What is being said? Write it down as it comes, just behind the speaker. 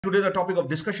Today the topic of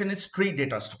discussion is tree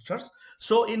data structures.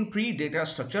 So in tree data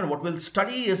structure, what we'll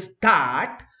study is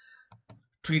that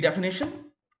tree definition,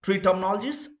 tree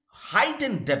terminologies, height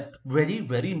and depth,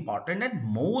 very important and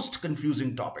most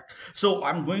confusing topic. So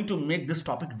I'm going to make this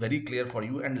topic very clear for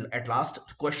you, and at last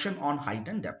question on height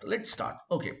and depth. Let's start.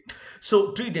 Okay,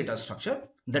 so tree data structure,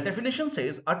 the definition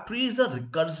says a tree is a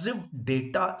recursive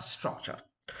data structure.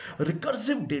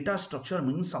 Recursive data structure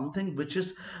means something which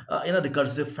is in a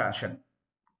recursive fashion,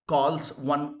 calls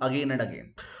one again and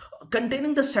again,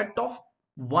 containing the set of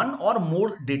one or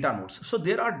more data nodes. So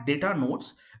there are data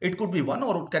nodes, it could be one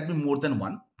or it can be more than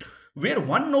one, where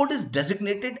one node is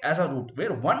designated as a root,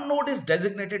 one node is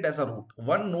designated as a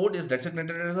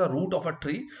root of a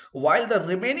tree, while the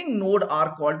remaining node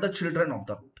are called the children of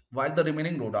the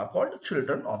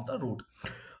root.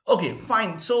 Okay,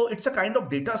 fine. So it's a kind of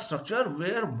data structure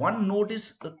where one node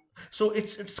is so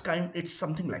it's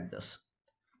something like this.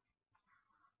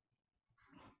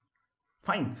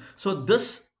 Fine. So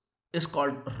this is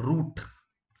called root,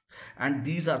 and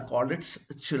these are called its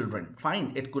children.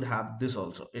 Fine. It could have this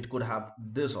also, it could have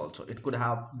this also, it could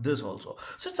have this also.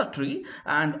 So it's a tree,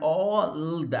 and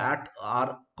all that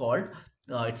are called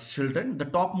its children. The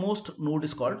topmost node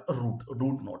is called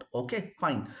root node. Okay,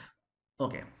 fine.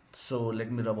 Okay, so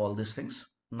let me rub all these things.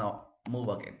 Now move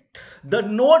again. The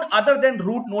node other than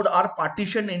root node are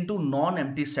partitioned into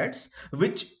non-empty sets,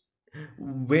 which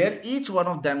where each one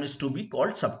of them is to be called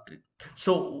subtree.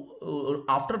 So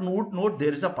after root node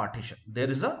there is a partition.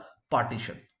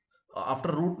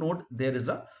 After root node there is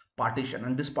a partition,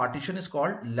 and this partition is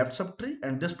called left subtree,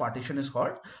 and this partition is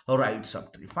called right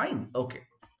subtree. Fine. Okay.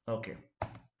 Okay.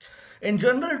 In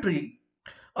general tree,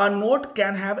 a node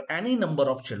can have any number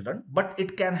of children, but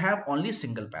it can have only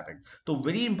single parent. So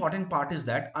very important part is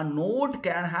that a node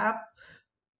can have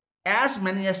as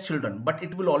many as children, but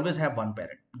it will always have one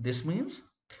parent. This means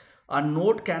a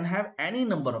node can have any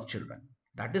number of children.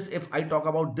 That is, if I talk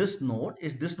about this node,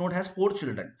 is this node has 4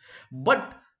 children,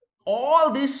 but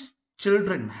all these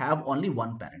children have only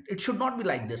one parent. It should not be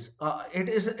like this. It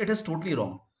is totally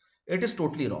wrong. It is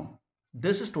totally wrong.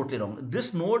 This is totally wrong.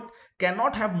 This node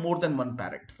cannot have more than one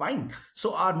parent. Fine.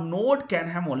 So our node can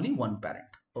have only one parent.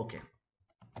 Okay.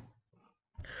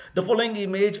 The following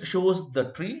image shows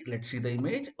the tree. Let's see the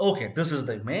image. Okay, this is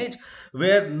the image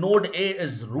where node A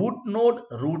is root node.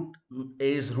 Root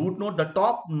A is root node. The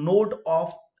top node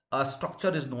of a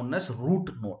structure is known as root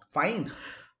node. Fine.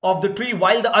 Of the tree,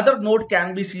 while the other node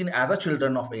can be seen as a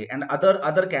children of A, and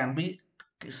other can be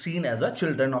seen as a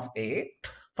children of A.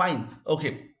 Fine.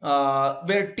 Okay.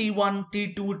 Where T1,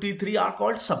 T2, T3 are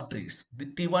called subtrees. The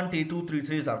T1, T2,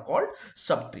 T3s are called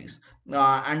subtrees.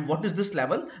 And what is this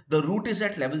level? The root is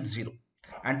at level 0.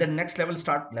 And then next level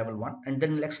start level 1, and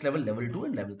then next level 2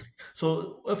 and level 3.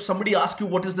 So if somebody asks you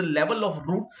what is the level of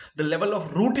root, the level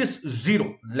of root is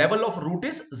 0. Level of root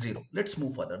is 0. Let's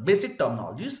move further. Basic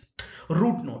terminologies.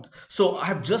 Root node. So I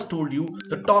have just told you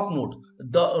the top node.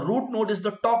 The root node is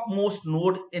the topmost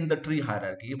node in the tree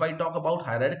hierarchy. If I talk about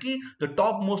hierarchy, the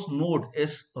topmost node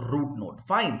is root node.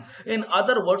 Fine. In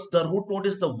other words, the root node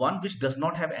is the one which does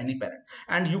not have any parent.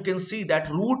 And you can see that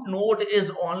root node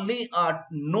is only a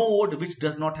node which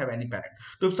does not have any parent.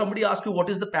 So if somebody asks you what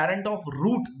is the parent of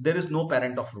root, there is no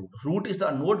parent of root. Root is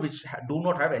a node which do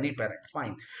not have any parent.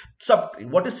 Fine. Subtree.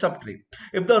 What is subtree?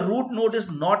 If the root node is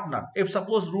not null, if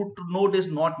suppose root node is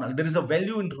not null, there is a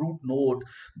value in root node,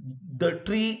 the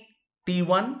tree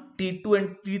T1, T2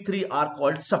 and T3 are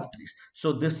called subtrees.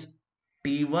 So this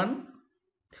T1,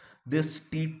 this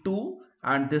T2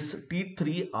 and this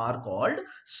T3 are called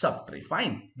subtree.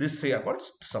 Fine. These three are called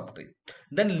subtree.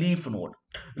 Then leaf node.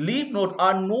 Leaf node,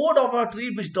 a node of a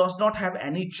tree which does not have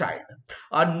any child.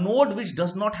 A node which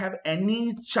does not have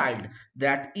any child.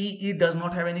 That E does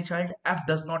not have any child, F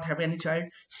does not have any child,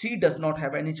 C does not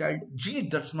have any child, G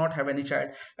does not have any child,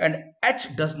 and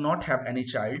H does not have any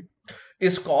child,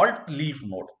 is called leaf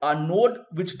node. A node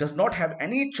which does not have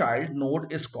any child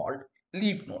node is called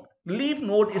leaf node. Leaf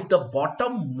node is the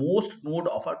bottom-most node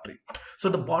of a tree. So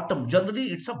the bottom, generally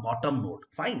it's a bottom node.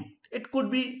 Fine. It could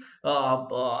be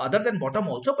other than bottom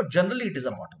also, but generally it is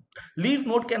a bottom. Leaf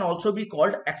node can also be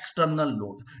called external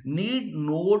node.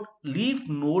 Leaf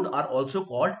node are also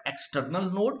called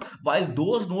external node, while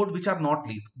those node which are not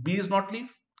leaf, B is not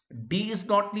leaf, D is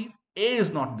not leaf, A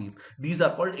is not leaf. These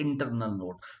are called internal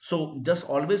node. So just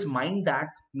always mind that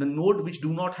the node which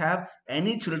do not have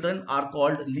any children are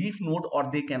called leaf node, or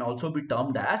they can also be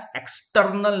termed as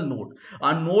external node.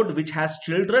 A node which has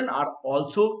children are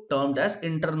also termed as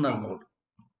internal node.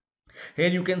 Here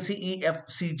you can see E, F,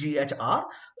 C, G, H are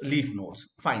leaf nodes.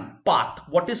 Fine. Path.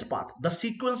 What is path? The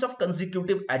sequence of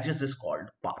consecutive edges is called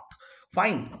path.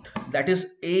 Fine. That is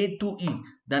A to E.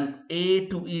 Then A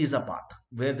to E is a path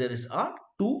where there is a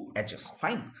two edges.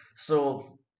 Fine.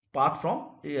 So path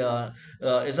from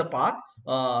is a path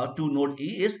to node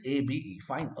E is ABE.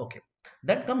 Fine. Okay.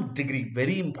 Then comes degree.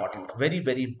 Very important. Very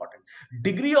important.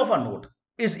 Degree of a node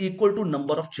is equal to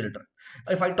number of children.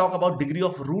 If I talk about degree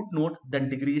of root node, then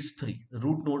degree is 3.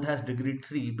 Root node has degree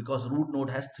 3 because root node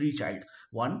has 3 child,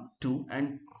 1, 2,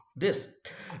 and this.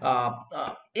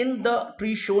 In the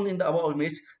tree shown in the above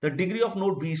image, the degree of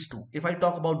node B is 2. If I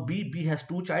talk about B has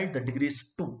 2 child, the degree is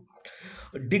 2.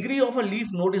 Degree of a leaf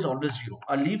node is always 0.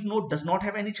 A leaf node does not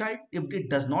have any child. If it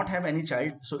does not have any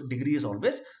child, so degree is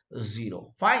always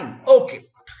 0. Fine. Okay.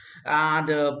 And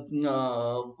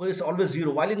it's always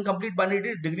 0. While in complete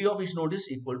binary, degree of each node is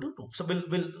equal to 2. So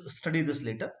we'll study this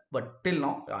later. But till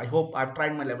now, I hope I've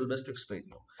tried my level best to explain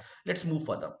you. Let's move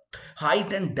further.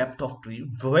 Height and depth of tree.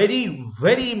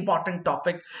 Very important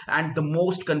topic and the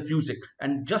most confusing.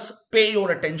 And just pay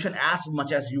your attention as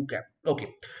much as you can.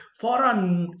 Okay. For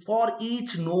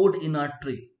each node in a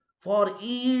tree,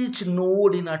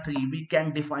 we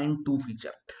can define two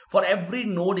features. For every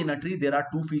node in a tree, there are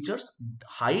two features,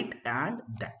 height and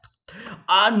depth.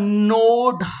 A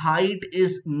node height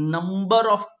is number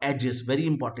of edges, very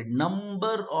important,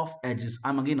 number of edges.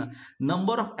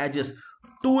 Number of edges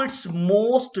to its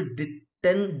most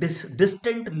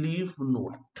distant leaf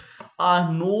node.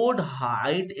 A node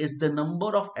height is the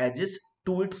number of edges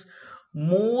to its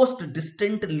most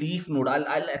distant leaf node.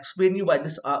 I'll explain you by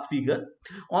this figure.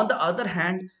 On the other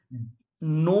hand,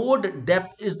 node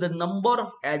depth is the number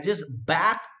of edges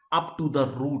back up to the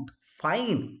root.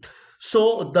 Fine.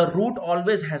 So the root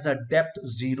always has a depth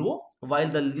 0, while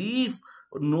the leaf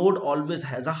node always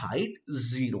has a height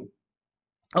 0.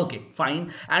 Okay,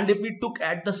 fine. And if we look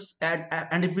at the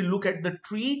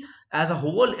tree as a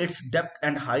whole, its depth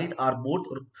and height are both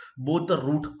the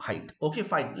root height. Okay,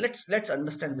 fine. Let's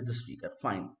understand with this figure.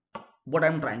 Fine. What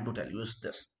I'm trying to tell you is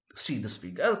this. See this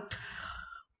figure.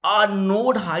 A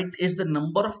node height is the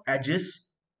number of edges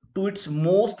to its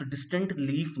most distant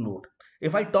leaf node.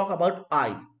 If I talk about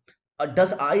I,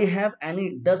 does I have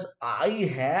any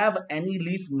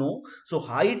leaf? No. So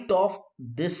height of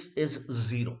this is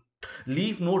 0.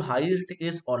 Leaf node height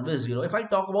is always 0. If I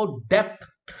talk about depth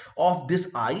of this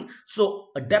I,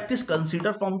 so depth is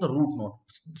considered from the root node.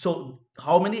 So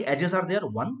how many edges are there?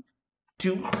 1,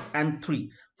 2, and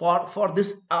 3. For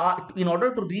this in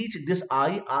order to reach this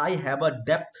I have a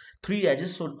depth 3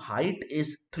 edges, so height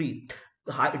is 3.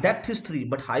 Depth is 3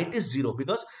 but height is 0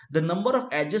 because the number of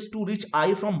edges to reach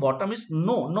I from bottom is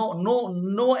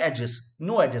no edges.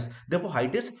 Therefore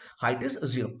height is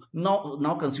 0.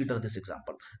 Now consider this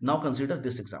example.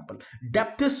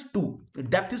 Depth is 2.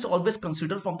 Depth is always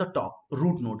considered from the top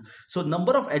root node. So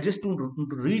number of edges to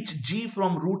reach G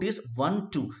from root is 1,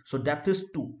 2. So depth is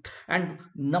 2. And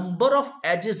number of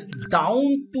edges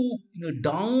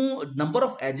number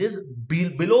of edges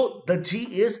below the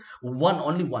G is 1,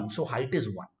 only 1. So height is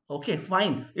 1. Okay,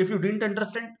 fine. If you didn't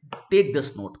understand, take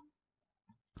this note.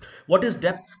 What is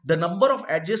depth? The number of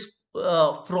edges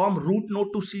from root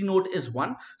node to C node is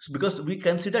 1, because we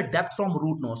consider depth from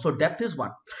root node. So depth is 1.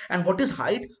 And what is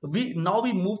height? Now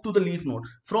we move to the leaf node.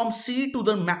 From C to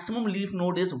the maximum leaf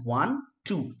node is 1,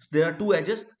 2. There are 2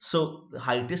 edges, so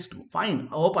height is 2. Fine.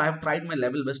 I hope I have tried my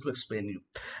level best to explain you.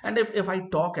 And if I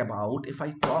talk about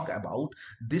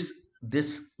this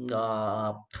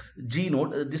G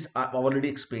node, this I've already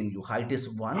explained you. Height is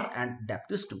 1 and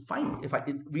depth is 2. Fine.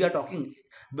 We are talking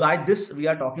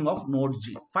of node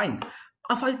G. Fine.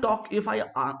 If I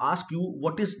ask you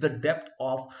what is the depth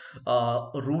of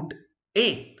root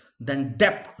A, then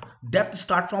depth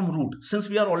start from root. Since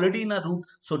we are already in a root,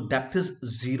 so depth is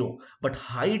 0. But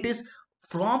height is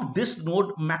from this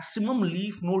node, maximum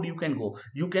leaf node you can go.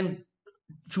 You can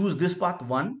choose this path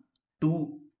 1,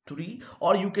 2, 3,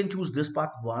 or you can choose this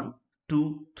path 1,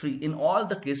 2, 3. In all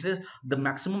the cases, the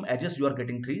maximum edges you are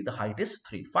getting 3, the height is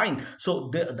 3. Fine. So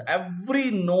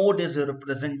every node is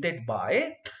represented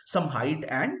by some height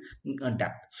and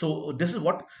depth. So this is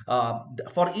what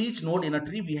for each node in a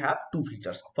tree we have 2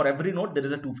 features. For every node there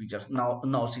is a 2 features. Now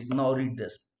read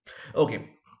this.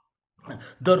 Okay.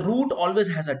 The root always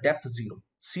has a depth 0.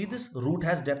 See this, root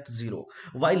has depth 0,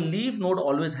 while leaf node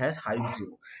always has height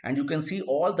 0. And you can see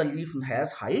all the leaf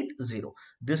has height 0.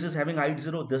 This is having height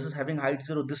 0, this is having height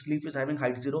 0, this leaf is having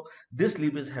height 0, this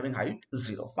leaf is having height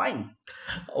 0. Fine.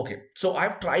 Okay, so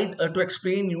I've tried to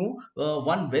explain you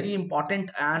one very important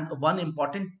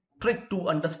trick to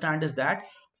understand is that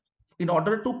in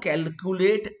order to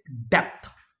calculate depth,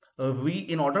 we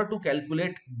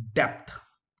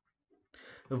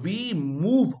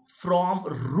move from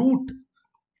root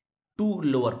to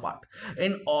lower part.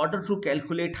 In order to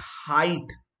calculate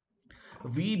height,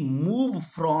 we move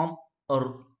from a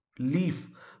leaf,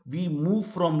 we move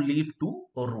from leaf to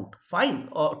a root, fine,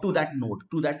 or to that node,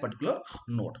 to that particular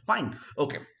node, fine.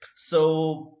 Okay,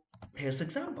 so here's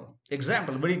example,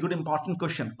 very good important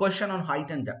question on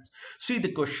height and depth. See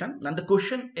the question, and the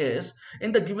question is,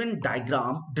 in the given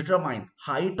diagram determine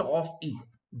height of E.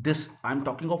 This I'm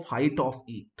talking of height of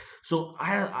E. So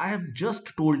I have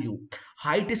just told you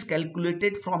height is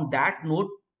calculated from that node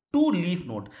to leaf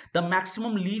node. The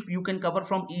maximum leaf you can cover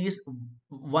from E is,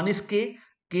 one is K,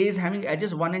 K is having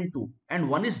edges 1 and 2, and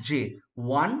one is J,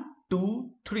 1, 2,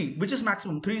 3, which is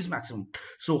maximum, 3 is maximum.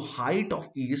 So height of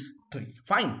E is 3,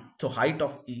 fine. So height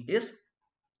of E is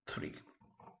 3.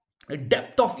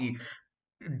 Depth of E,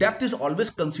 depth is always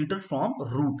considered from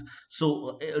root.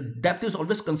 So depth is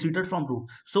always considered from root.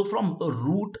 So from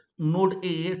root node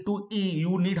A to E,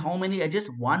 you need how many edges?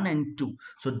 1 and 2.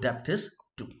 So depth is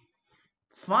 2,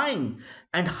 fine.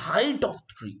 And height of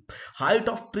tree, height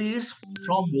of tree is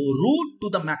from root to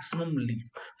the maximum leaf,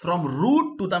 from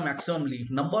root to the maximum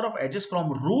leaf, number of edges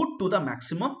from root to the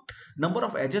maximum, number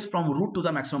of edges from root to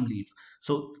the maximum leaf.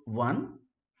 So 1,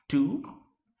 2,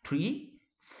 3,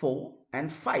 4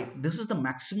 and 5, this is the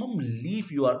maximum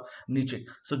leaf you are reaching.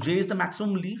 So J is the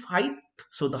maximum leaf height,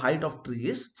 so the height of tree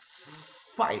is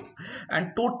 5.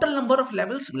 And total number of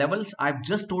levels I've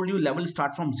just told you, level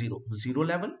start from 0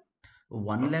 level,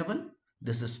 1 level,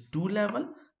 this is 2 level,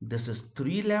 this is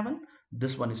 3 level,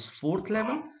 this one is 4th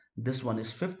level, this one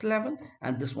is 5th level,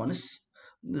 and this one is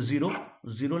 0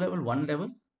 level, 1 level,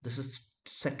 this is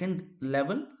 2nd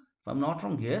level, if I'm not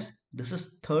wrong, yes, this is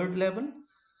 3rd level.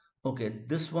 Okay,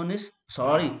 this one is,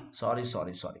 sorry,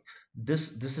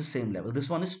 this is same level, this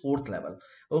one is 4th level.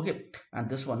 Okay, and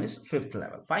this one is 5th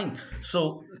level, fine.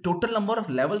 So total number of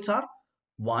levels are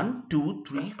 1, 2,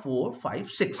 3, 4, 5,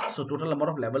 6. So total number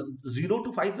of level 0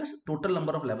 to 5 is total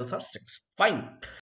number of levels are 6, fine.